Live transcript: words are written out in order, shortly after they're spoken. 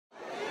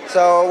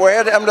So we're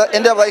here at the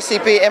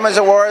NAACP Image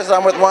Awards.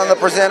 I'm with one of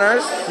the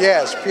presenters.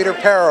 Yes, Peter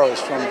Parros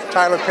from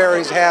Tyler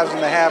Perry's Haves and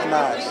the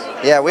Have-Nots.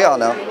 Yeah, we all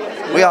know.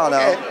 We all know.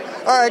 Okay.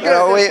 All right,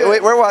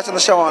 good. We're watching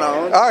the show on our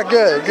own. All right,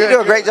 good. You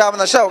do a great job on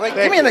the show.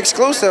 Give me an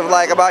exclusive,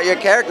 like, about your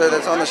character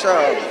that's on the show.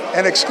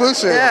 An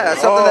exclusive? Yeah,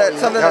 something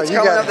that's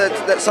coming up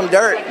that's some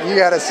dirt. You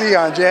got to see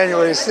on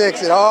January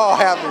 6th. It all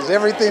happens.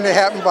 Everything that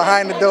happened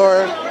behind the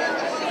door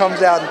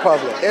comes out in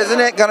public. Isn't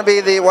it going to be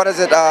the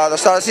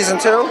start of season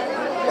 2?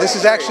 This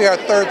is actually our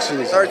third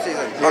season. Third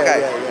season.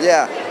 Okay.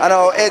 Yeah. I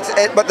know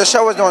but the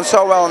show is doing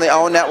so well on the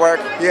OWN network.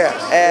 Yes.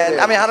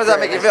 And I mean, how does that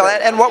make you feel?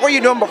 And what were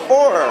you doing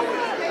before?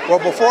 Well,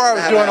 before I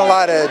was doing a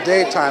lot of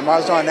daytime. I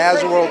was on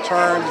As the World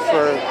Turns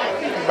for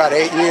about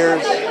 8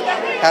 years.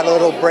 Had a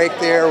little break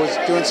there. Was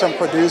doing some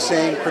produced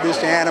an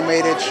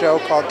animated show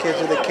called Kids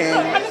of the King,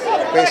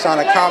 based on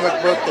a comic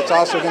book that's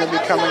also going to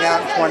be coming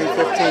out in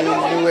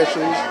 2015, new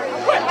issues.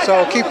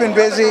 So keeping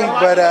busy,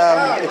 but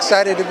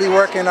excited to be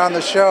working on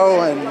the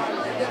show and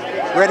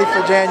ready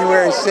for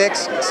January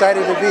 6th.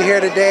 Excited to be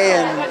here today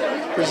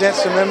and present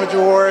some Image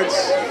Awards.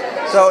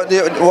 So,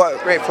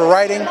 what? Great for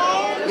writing.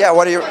 Yeah,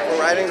 what are you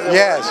writing?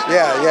 Yes,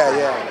 yeah.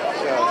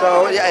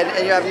 So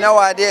and you have no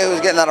idea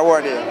who's getting that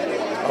award, do you?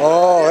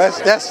 Oh,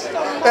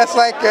 that's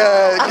like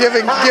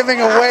giving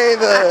away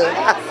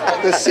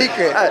the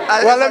secret.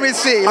 Well, let me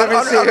see. I'm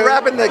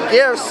wrapping the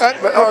gifts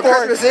before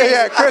Christmas Eve.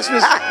 Yeah,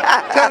 Christmas.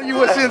 Telling you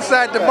what's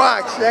inside the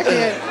box.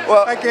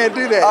 I can't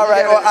do that. All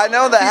right. Well, I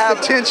know that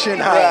keep the tension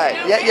high.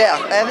 Right.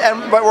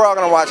 Yeah. But we're all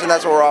gonna watch, and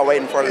that's what we're all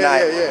waiting for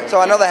tonight. Yeah. So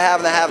I know the have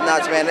and the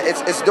have-nots, man.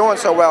 It's doing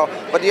so well.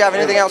 But do you have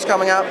anything else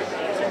coming up?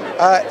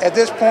 At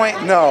this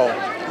point, no.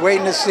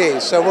 Waiting to see.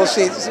 So we'll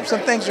see. Some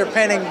things are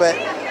pending, but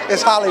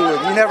it's Hollywood.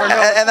 You never know.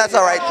 And that's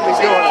all right.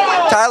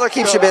 Tyler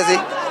keeps you busy.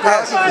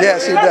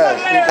 Yes, he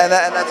does. And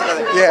that's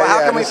another thing. Yeah, well,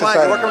 how can we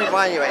find you? Where can we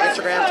find you?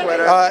 Instagram,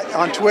 Twitter?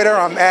 On Twitter,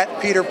 I'm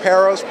at Peter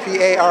Parros,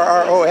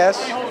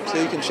 P-A-R-R-O-S.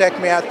 So you can check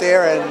me out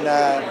there. And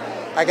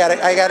I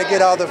gotta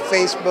get all the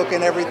Facebook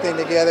and everything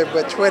together.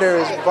 But Twitter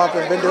is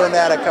bumping. Been doing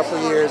that a couple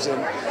of years, and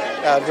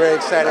very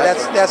excited.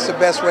 That's the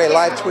best way.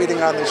 Live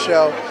tweeting on the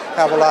show.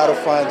 Have a lot of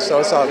fun. So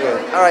it's all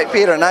good. All right,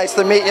 Peter. Nice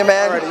to meet you,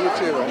 man. All right, you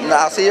too.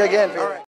 I'll see you again, Peter.